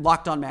at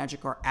Locked On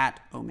Magic or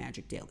at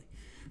OMagicDaily.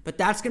 But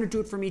that's going to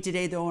do it for me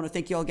today, though. I want to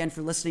thank you all again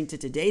for listening to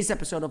today's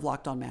episode of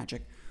Locked On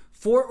Magic.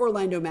 For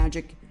Orlando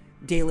Magic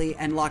Daily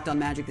and Locked On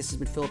Magic, this has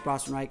been Philip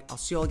Rossman-Reich. I'll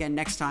see you all again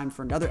next time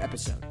for another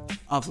episode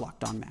of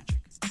Locked On Magic.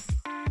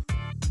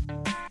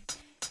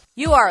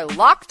 You are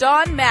Locked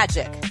On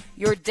Magic,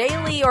 your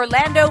daily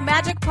Orlando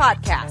Magic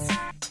podcast.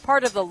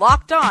 Part of the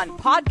Locked On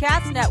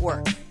Podcast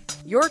Network.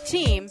 Your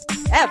team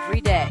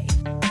every day.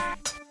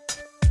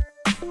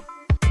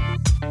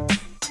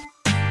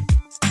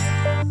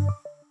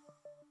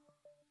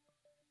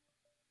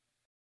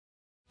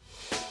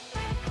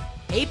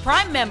 Hey,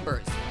 Prime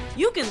members,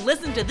 you can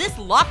listen to this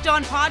Locked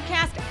On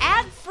podcast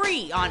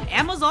ad-free on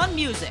Amazon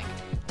Music.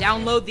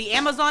 Download the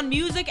Amazon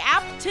Music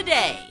app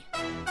today.